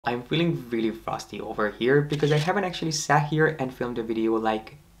I'm feeling really rusty over here because I haven't actually sat here and filmed a video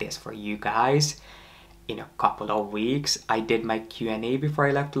like this for you guys in a couple of weeks. I did my Q&A before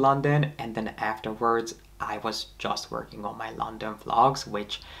I left London, and then afterwards I was just working on my London vlogs,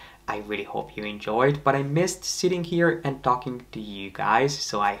 which I really hope you enjoyed, but I missed sitting here and talking to you guys,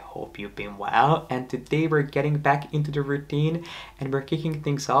 so I hope you've been well. And today we're getting back into the routine and we're kicking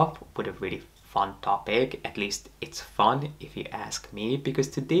things off with a really fun topic. At least it's fun if you ask me, because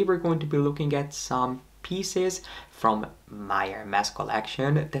today we're going to be looking at some pieces from my Hermes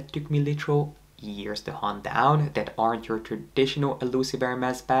collection that took me literal years to hunt down, that aren't your traditional elusive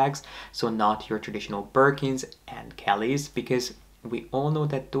Hermes bags, so not your traditional Birkins and Kellys, because we all know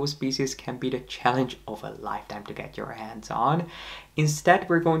that those pieces can be the challenge of a lifetime to get your hands on. Instead,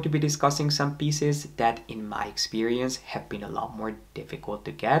 we're going to be discussing some pieces that, in my experience, have been a lot more difficult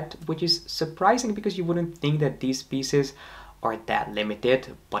to get, which is surprising because you wouldn't think that these pieces are that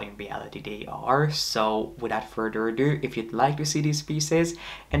limited, but in reality they are. So without further ado, if you'd like to see these pieces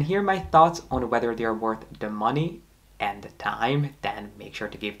and hear my thoughts on whether they are worth the money and the time, then make sure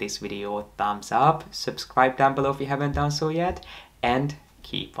to give this video a thumbs up, subscribe down below if you haven't done so yet, and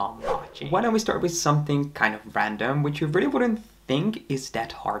keep on watching. Why don't we start with something kind of random, which you really wouldn't think is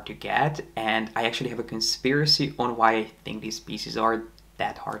that hard to get, and I actually have a conspiracy on why I think these pieces are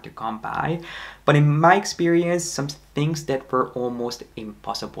that hard to come by. But in my experience, some things that were almost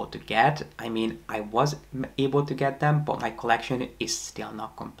impossible to get. I mean, I was able to get them, but my collection is still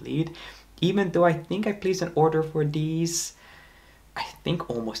not complete. Even though I think I placed an order for these, I think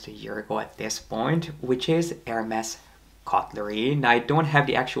almost a year ago at this point, which is Hermes cutlery. Now I don't have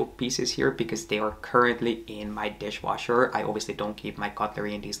the actual pieces here because they are currently in my dishwasher. I obviously don't keep my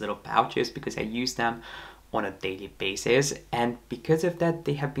cutlery in these little pouches because I use them on a daily basis, and because of that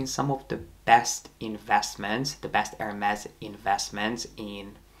they have been some of the best investments, the best Hermes investments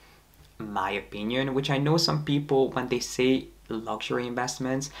in my opinion, which I know some people, when they say luxury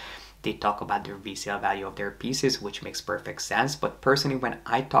investments, they talk about the resale value of their pieces, which makes perfect sense. But personally, when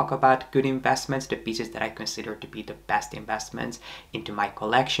I talk about good investments, the pieces that I consider to be the best investments into my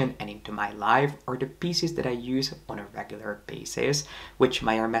collection and into my life are the pieces that I use on a regular basis, which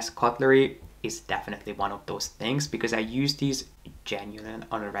my Hermes cutlery is definitely one of those things, because I use these genuine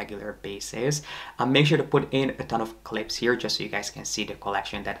on a regular basis. I'll make sure to put in a ton of clips here just so you guys can see the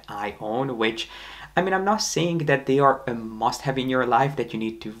collection that I own, which, I mean, I'm not saying that they are a must-have in your life, that you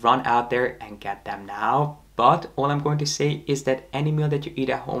need to run out there and get them now, but all I'm going to say is that any meal that you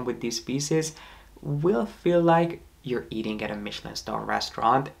eat at home with these pieces will feel like you're eating at a Michelin star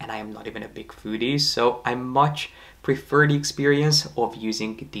restaurant, and I am not even a big foodie, so I much prefer the experience of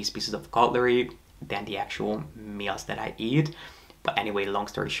using these pieces of cutlery than the actual meals that I eat. But anyway, long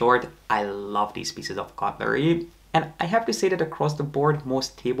story short, I love these pieces of cutlery. And I have to say that across the board,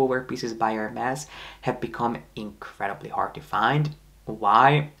 most tableware pieces by Hermes have become incredibly hard to find.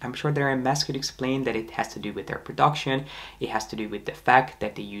 Why? I'm sure that Hermes could explain that it has to do with their production. It has to do with the fact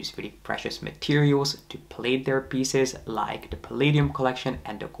that they use really precious materials to plate their pieces, like the Palladium collection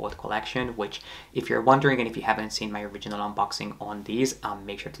and the Gold collection, which, if you're wondering and if you haven't seen my original unboxing on these,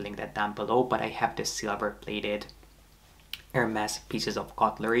 make sure to link that down below. But I have the silver plated Hermes pieces of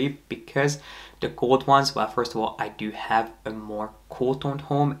cutlery, because the gold ones, well, first of all, I do have a more cool toned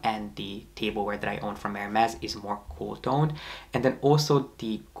home, and the tableware that I own from Hermes is more cool toned. And then also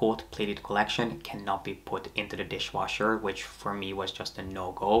the gold plated collection cannot be put into the dishwasher, which for me was just a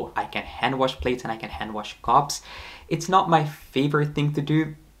no-go. I can hand wash plates and I can hand wash cups. It's not my favorite thing to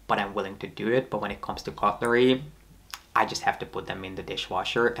do, but I'm willing to do it. But when it comes to cutlery, I just have to put them in the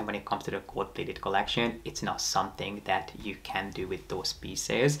dishwasher. And when it comes to the gold plated collection, it's not something that you can do with those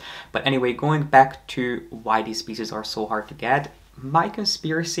pieces. But anyway, going back to why these pieces are so hard to get, my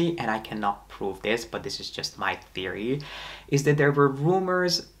conspiracy, and I cannot prove this, but this is just my theory, is that there were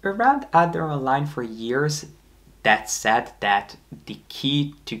rumors around out there online for years that said that the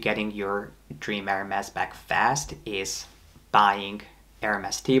key to getting your dream Hermes bag fast is buying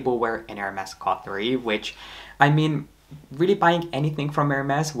Hermes tableware and Hermes cutlery, which, I mean, really buying anything from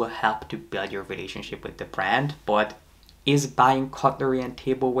Hermes will help to build your relationship with the brand, but is buying cutlery and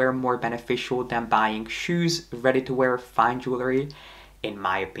tableware more beneficial than buying shoes, ready-to-wear, fine jewelry? In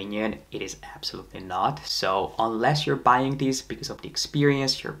my opinion, it is absolutely not. So unless you're buying these because of the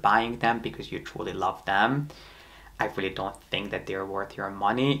experience, you're buying them because you truly love them, I really don't think that they're worth your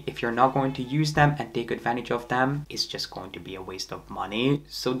money. If you're not going to use them and take advantage of them, it's just going to be a waste of money.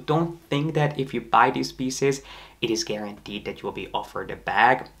 So don't think that if you buy these pieces, it is guaranteed that you will be offered a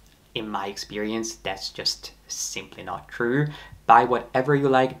bag. In my experience, that's just simply not true. Buy whatever you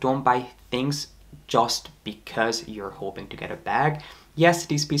like. Don't buy things just because you're hoping to get a bag. Yes,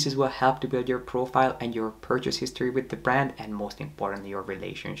 these pieces will help to build your profile and your purchase history with the brand, and most importantly, your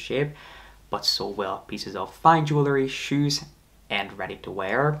relationship. But so will pieces of fine jewelry, shoes, and ready to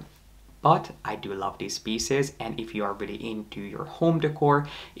wear. But I do love these pieces, and if you are really into your home decor,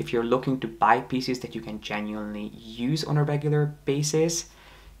 if you're looking to buy pieces that you can genuinely use on a regular basis,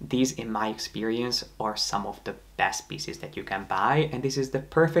 these, in my experience, are some of the best pieces that you can buy. And this is the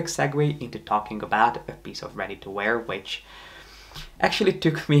perfect segue into talking about a piece of ready to wear, which actually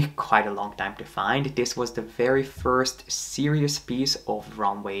took me quite a long time to find. This was the very first serious piece of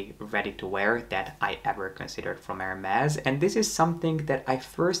runway ready to wear that I ever considered from Hermes, and this is something that I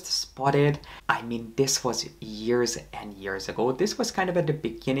first spotted. I mean, this was years and years ago. This was kind of at the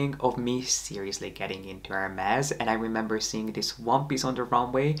beginning of me seriously getting into Hermes, and I remember seeing this one piece on the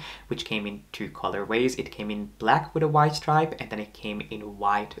runway which came in two colorways. It came in black with a white stripe, and then it came in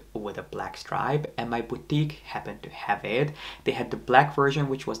white with a black stripe, and my boutique happened to have it. They had the black version,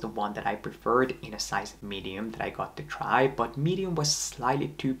 which was the one that I preferred, in a size medium that I got to try, but medium was slightly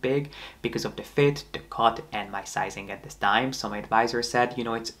too big because of the fit, the cut, and my sizing at this time. So my advisor said, you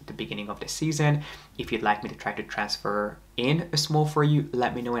know, it's the beginning of the season. If you'd like me to try to transfer in a small for you,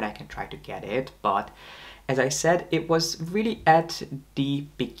 let me know and I can try to get it. But as I said, it was really at the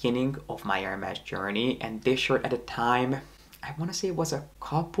beginning of my Hermes journey, and this shirt at the time, I want to say it was a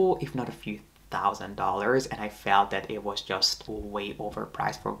couple, if not a few $1,000, and I felt that it was just way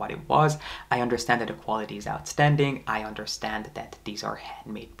overpriced for what it was. I understand that the quality is outstanding. I understand that these are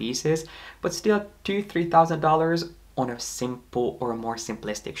handmade pieces, but still $2,000-3,000 on a simple or a more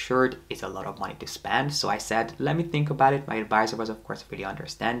simplistic shirt is a lot of money to spend. So I said, let me think about it. My advisor was of course really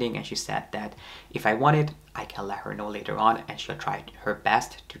understanding, and she said that if I want it, I can let her know later on and she'll try her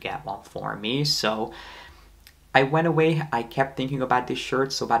best to get one for me. So I went away, I kept thinking about this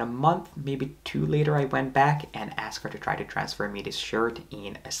shirt, so about a month, maybe two later, I went back and asked her to try to transfer me this shirt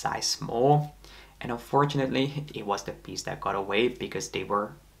in a size small. And unfortunately, it was the piece that got away because they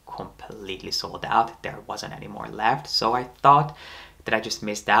were completely sold out. There wasn't any more left. So I thought that I just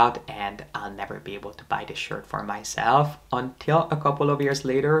missed out and I'll never be able to buy this shirt for myself until a couple of years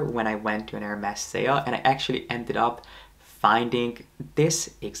later when I went to an Hermes sale, and I actually ended up finding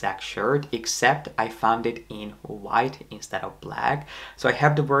this exact shirt, except I found it in white instead of black. So I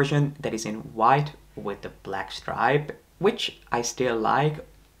have the version that is in white with the black stripe, which I still like,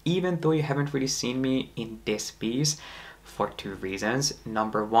 even though you haven't really seen me in this piece, for two reasons.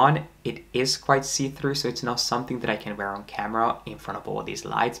 Number one, it is quite see-through, so it's not something that I can wear on camera in front of all these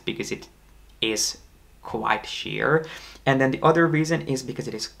lights because it is quite sheer. And then the other reason is because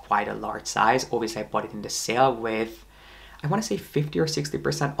it is quite a large size. Obviously I bought it in the sale with, I want to say 50 or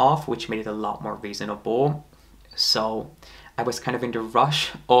 60% off, which made it a lot more reasonable. So I was kind of in the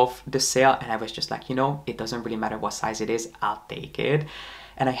rush of the sale, and I was just like, you know, it doesn't really matter what size it is, I'll take it.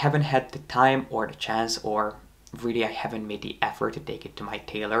 And I haven't had the time or the chance, or really I haven't made the effort to take it to my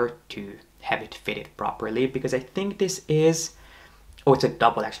tailor to have it fitted properly, because I think this is, oh, it's a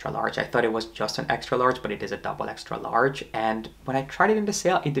double extra large. I thought it was just an extra large, but it is a double extra large. And when I tried it in the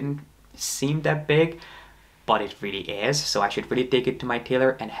sale, it didn't seem that big, but it really is. So I should really take it to my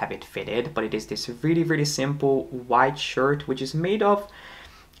tailor and have it fitted. But it is this really, really simple white shirt, which is made of,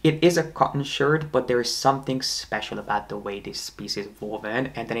 it is a cotton shirt, but there is something special about the way this piece is woven.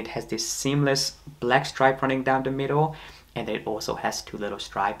 And then it has this seamless black stripe running down the middle. And it also has two little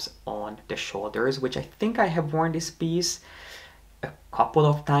stripes on the shoulders, which I think I have worn this piece a couple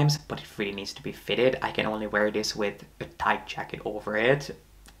of times, but it really needs to be fitted. I can only wear this with a tight jacket over it,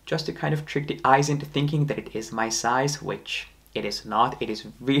 just to kind of trick the eyes into thinking that it is my size, which it is not. It is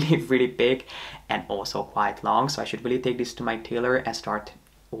really, really big and also quite long. So I should really take this to my tailor and start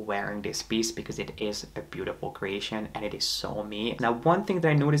wearing this piece because it is a beautiful creation and it is so me. Now, one thing that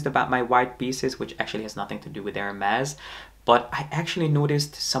I noticed about my white pieces, which actually has nothing to do with Hermes, but I actually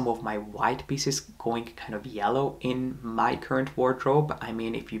noticed some of my white pieces going kind of yellow in my current wardrobe. I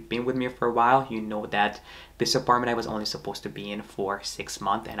mean, if you've been with me for a while, you know that this apartment I was only supposed to be in for 6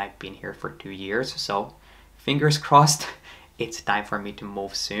 months and I've been here for 2 years. So fingers crossed, it's time for me to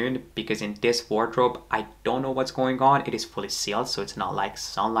move soon, because in this wardrobe, I don't know what's going on. It is fully sealed, so it's not like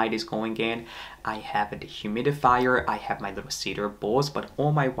sunlight is going in. I have a dehumidifier, I have my little cedar bowls, but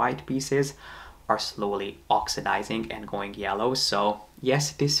all my white pieces are slowly oxidizing and going yellow. So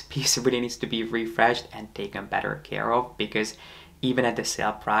yes, this piece really needs to be refreshed and taken better care of, because even at the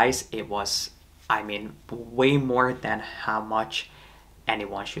sale price, it was, I mean, way more than how much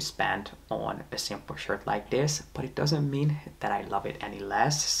anyone should spend on a simple shirt like this. But it doesn't mean that I love it any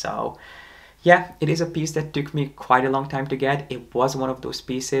less. So Yeah, it is a piece that took me quite a long time to get. It was one of those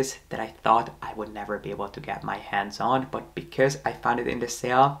pieces that I thought I would never be able to get my hands on, but because I found it in the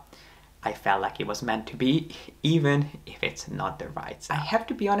sale, I felt like it was meant to be, even if it's not the right size. I have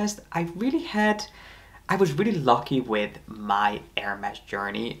to be honest, I was really lucky with my Hermes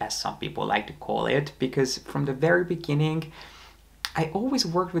journey, as some people like to call it, because from the very beginning, I always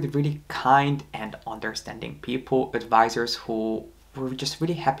worked with really kind and understanding people, advisors who were just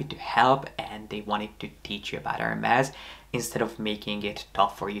really happy to help and they wanted to teach you about Hermes instead of making it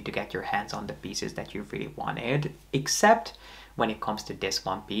tough for you to get your hands on the pieces that you really wanted, except when it comes to this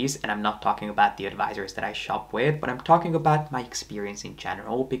one piece. And I'm not talking about the advisors that I shop with, but I'm talking about my experience in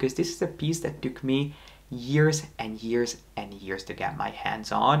general, because this is a piece that took me years and years and years to get my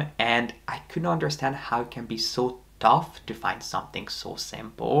hands on, and I couldn't understand how it can be so tough to find something so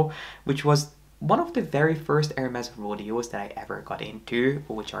simple, which was one of the very first Hermes rodeos that I ever got into,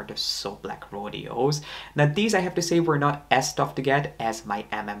 which are the So Black rodeos. Now these, I have to say, were not as tough to get as my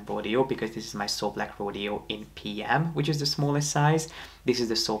rodeo, because this is my So Black rodeo in PM, which is the smallest size. This is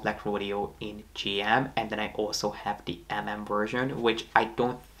the So Black rodeo in GM, and then I also have the version, which I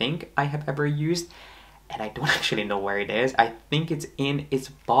don't think I have ever used, and I don't actually know where it is. I think it's in its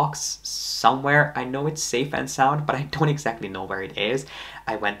box somewhere. I know it's safe and sound, but I don't exactly know where it is.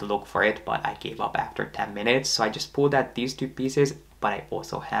 I went to look for it, but I gave up after 10 minutes. So I just pulled out these two pieces, but I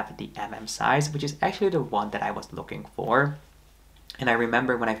also have the size, which is actually the one that I was looking for. And I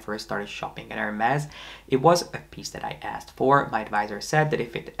remember when I first started shopping at Hermes, it was a piece that I asked for. My advisor said that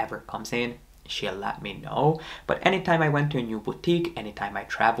if it ever comes in, she'll let me know. But anytime I went to a new boutique, anytime I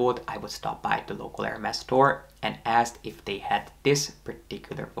traveled, I would stop by the local Hermes store and asked if they had this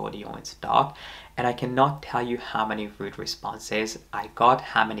particular rodeo in stock. And I cannot tell you how many rude responses I got,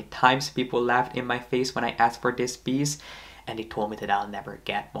 how many times people laughed in my face when I asked for this piece, and they told me that I'll never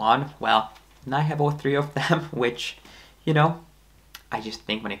get one. Well, now I have all three of them, which, you know, I just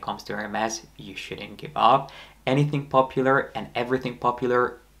think when it comes to Hermes, you shouldn't give up. Anything popular and everything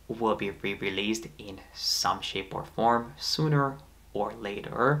popular will be re-released in some shape or form sooner or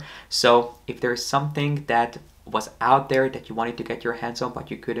later. So if there's something that was out there that you wanted to get your hands on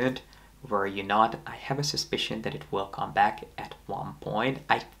but you couldn't, worry you not. I have a suspicion that it will come back at one point.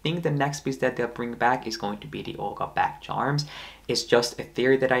 I think the next piece that they'll bring back is going to be the Olga back charms. It's just a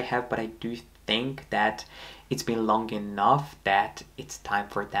theory that I have, but I do think that it's been long enough that it's time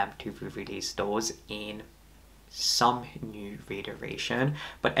for them to re-release those in some new reiteration.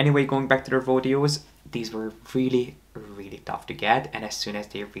 But anyway, going back to the rodeos, these were really tough to get, and as soon as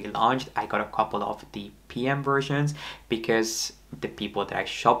they relaunched, I got a couple of the PM versions, because the people that I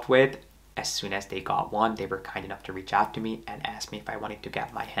shopped with, as soon as they got one, they were kind enough to reach out to me and ask me if I wanted to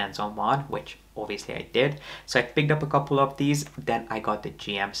get my hands on one, which obviously I did. So I picked up a couple of these, then I got the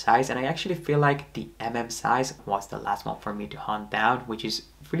GM size, and I actually feel like the size was the last one for me to hunt down, which is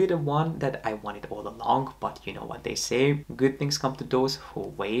really the one that I wanted all along. But you know what they say, good things come to those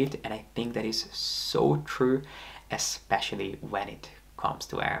who wait, and I think that is so true, especially when it comes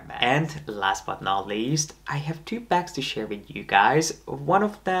to Hermes. And last but not least, I have two bags to share with you guys. One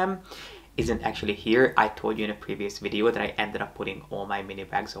of them isn't actually here. I told you in a previous video that I ended up putting all my mini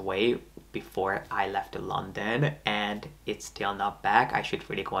bags away before I left to London, and it's still not back. I should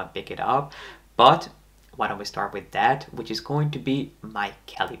really go and pick it up. But why don't we start with that, which is going to be my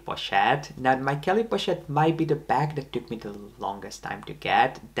Kelly pochette. Now, my Kelly pochette might be the bag that took me the longest time to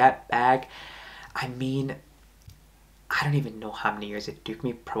get. That bag, I mean, I don't even know how many years it took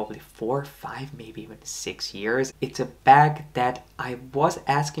me, probably 4, 5, maybe even 6 years. It's a bag that I was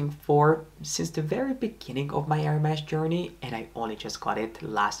asking for since the very beginning of my Hermes journey, and I only just got it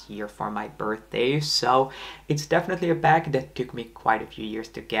last year for my birthday. So it's definitely a bag that took me quite a few years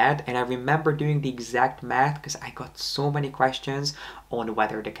to get, and I remember doing the exact math because I got so many questions on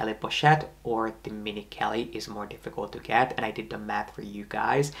whether the Kelly pochette or the mini Kelly is more difficult to get, and I did the math for you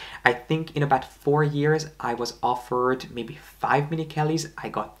guys. I think in about 4 years I was offered maybe 5 mini Kellys. I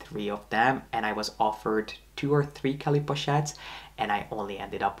got 3 of them, and I was offered 2 or 3 Kelly pochettes, and I only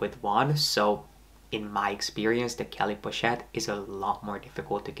ended up with 1. So in my experience, the Kelly pochette is a lot more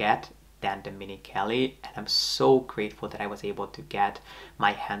difficult to get than the mini Kelly, and I'm so grateful that I was able to get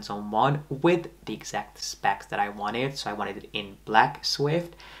my hands on one with the exact specs that I wanted. So I wanted it in black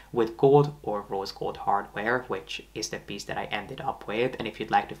Swift with gold or rose gold hardware, which is the piece that I ended up with. And if you'd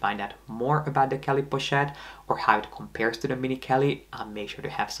like to find out more about the Kelly pochette or how it compares to the mini Kelly, I'll make sure to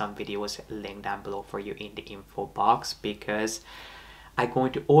have some videos linked down below for you in the info box, because I go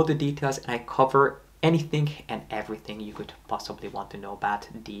into all the details and I cover anything and everything you could possibly want to know about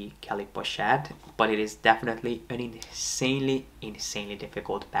the Kelly pochette, but it is definitely an insanely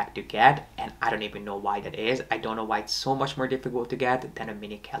difficult bag to get, and I don't even know why that is. I don't know why it's so much more difficult to get than a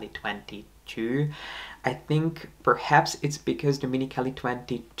Mini Kelly 22. I think perhaps it's because the Mini Kelly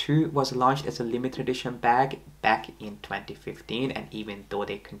 22 was launched as a limited edition bag back in 2015, and even though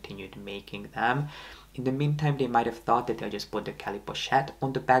they continued making them, in the meantime, they might have thought that they'll just put the Kelly pochette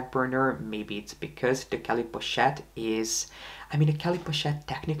on the back burner. Maybe it's because the Kelly pochette is... I mean, the Kelly pochette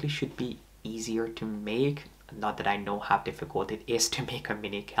technically should be easier to make. Not that I know how difficult it is to make a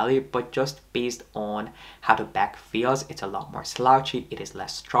Mini Kelly, but just based on how the bag feels, it's a lot more slouchy, it is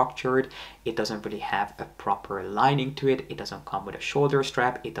less structured, it doesn't really have a proper lining to it, it doesn't come with a shoulder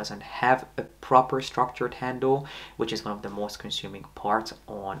strap, it doesn't have a proper structured handle, which is one of the most consuming parts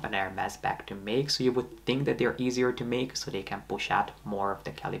on an Hermes bag to make. So you would think that they're easier to make so they can push out more of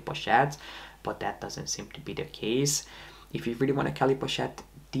the Kelly pochettes, but that doesn't seem to be the case. If you really want a Kelly pochette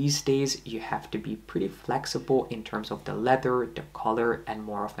these days, you have to be pretty flexible in terms of the leather, the color, and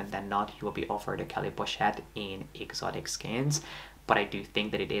more often than not, you will be offered a Kelly pochette in exotic skins. But I do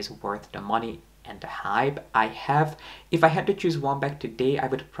think that it is worth the money and the hype. If I had to choose one bag today, I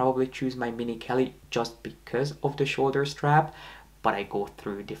would probably choose my Mini Kelly just because of the shoulder strap, but I go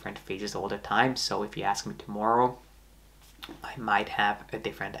through different phases all the time, so if you ask me tomorrow, I might have a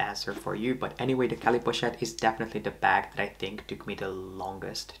different answer for you. But anyway, the Kelly pochette is definitely the bag that I think took me the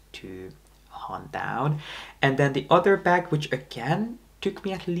longest to hunt down. And then the other bag, which again took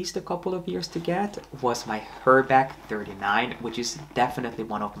me at least a couple of years to get, was my Hermes 39, which is definitely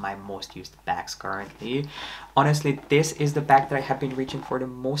one of my most used bags currently. Honestly, this is the bag that I have been reaching for the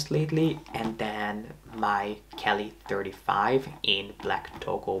most lately, and then my Kelly 35 in black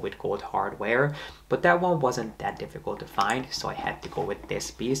Togo with gold hardware, but that one wasn't that difficult to find, so I had to go with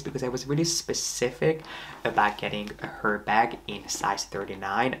this piece because I was really specific about getting a Hermes bag in size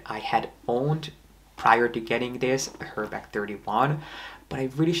 39. I had owned, prior to getting this, a Hermes 31, but I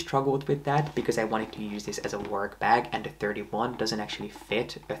really struggled with that because I wanted to use this as a work bag, and the 31 doesn't actually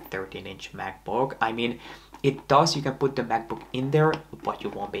fit a 13-inch MacBook. I mean, it does, you can put the MacBook in there, but you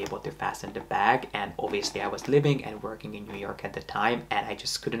won't be able to fasten the bag. And obviously I was living and working in New York at the time, and I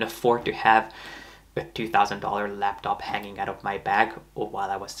just couldn't afford to have a $2,000 laptop hanging out of my bag while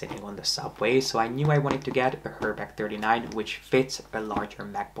I was sitting on the subway. So I knew I wanted to get a Hermes 39, which fits a larger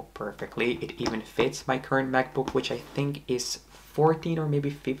MacBook perfectly. It even fits my current MacBook, which I think is 14 or maybe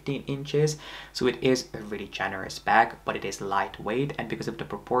 15 inches. So it is a really generous bag, but it is lightweight, and because of the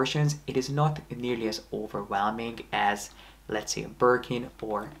proportions, it is not nearly as overwhelming as, let's say, a Birkin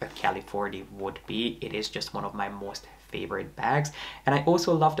or a Kelly 40 would be. It is just one of my most favorite bags, and I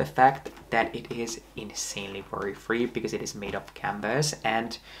also love the fact that it is insanely worry-free because it is made of canvas,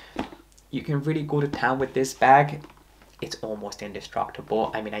 and you can really go to town with this bag. It's almost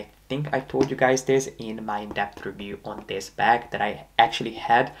indestructible. I mean, I think I told you guys this in my in-depth review on this bag, that I actually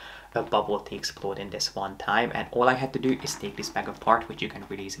had a bubble tea explode in this one time, and all I had to do is take this bag apart, which you can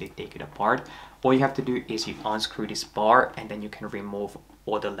really easily take it apart. All you have to do is you unscrew this bar, and then you can remove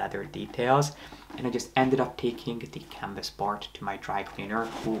all the leather details. And I just ended up taking the canvas part to my dry cleaner,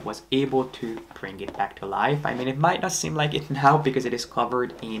 who was able to bring it back to life. I mean, it might not seem like it now because it is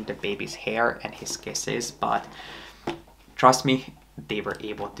covered in the baby's hair and his kisses, but trust me, they were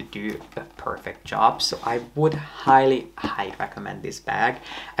able to do a perfect job. So I would highly recommend this bag.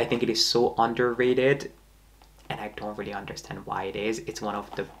 I think it is so underrated, and I don't really understand why it is. It's one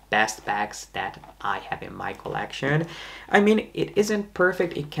of the best bags that I have in my collection. I mean, it isn't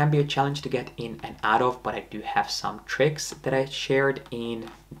perfect. It can be a challenge to get in and out of, but I do have some tricks that I shared in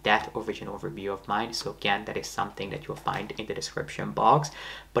that original review of mine. So again, that is something that you'll find in the description box.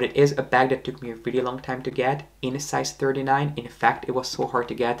 But it is a bag that took me a really long time to get in a size 39. In fact, it was so hard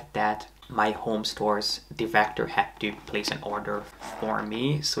to get that my home store's director had to place an order for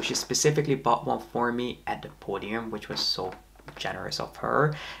me. So she specifically bought one for me at the podium, which was so generous of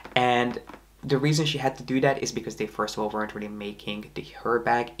her. And the reason she had to do that is because they, first of all, weren't really making the her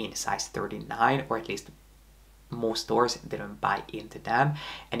bag in size 39, or at least most stores didn't buy into them.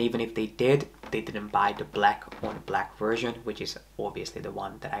 And even if they did, they didn't buy the black on black version, which is obviously the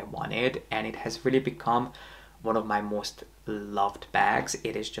one that I wanted. And it has really become one of my most loved bags.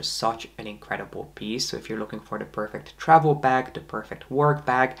 It is just such an incredible piece. So if you're looking for the perfect travel bag, the perfect work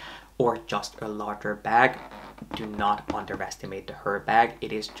bag, or just a larger bag, do not underestimate the Her bag.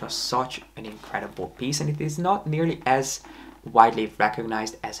 It is just such an incredible piece, and it is not nearly as widely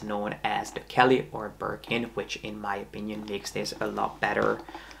recognized as known as the Kelly or Birkin, which in my opinion makes this a lot better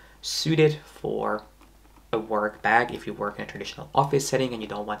suited for a work bag if you work in a traditional office setting and you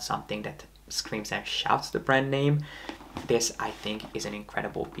don't want something that screams and shouts the brand name. This, I think, is an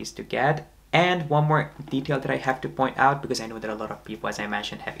incredible piece to get. And one more detail that I have to point out, because I know that a lot of people, as I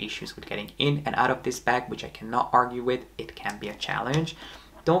mentioned, have issues with getting in and out of this bag, which I cannot argue with. It can be a challenge.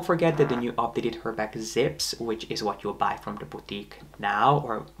 Don't forget that the new updated Her bag zips, which is what you'll buy from the boutique now,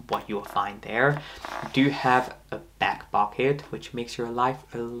 or what you'll find there, do have a back pocket, which makes your life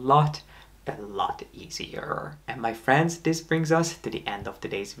a lot easier. And my friends, this brings us to the end of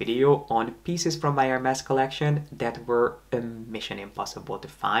today's video on pieces from my Hermes collection that were a mission impossible to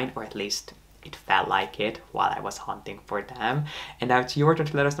find, or at least it felt like it while I was hunting for them. And now it's your turn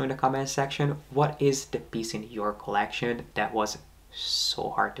to let us know in the comment section, what is the piece in your collection that was so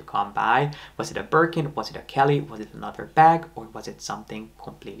hard to come by? Was it a Birkin? Was it a Kelly? Was it another bag? Or was it something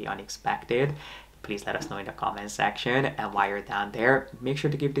completely unexpected? Please let us know in the comment section. And while you're down there, make sure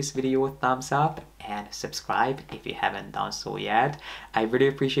to give this video a thumbs up and subscribe if you haven't done so yet. I really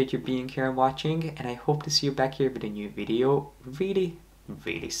appreciate you being here and watching, and I hope to see you back here with a new video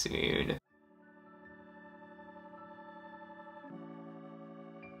really soon.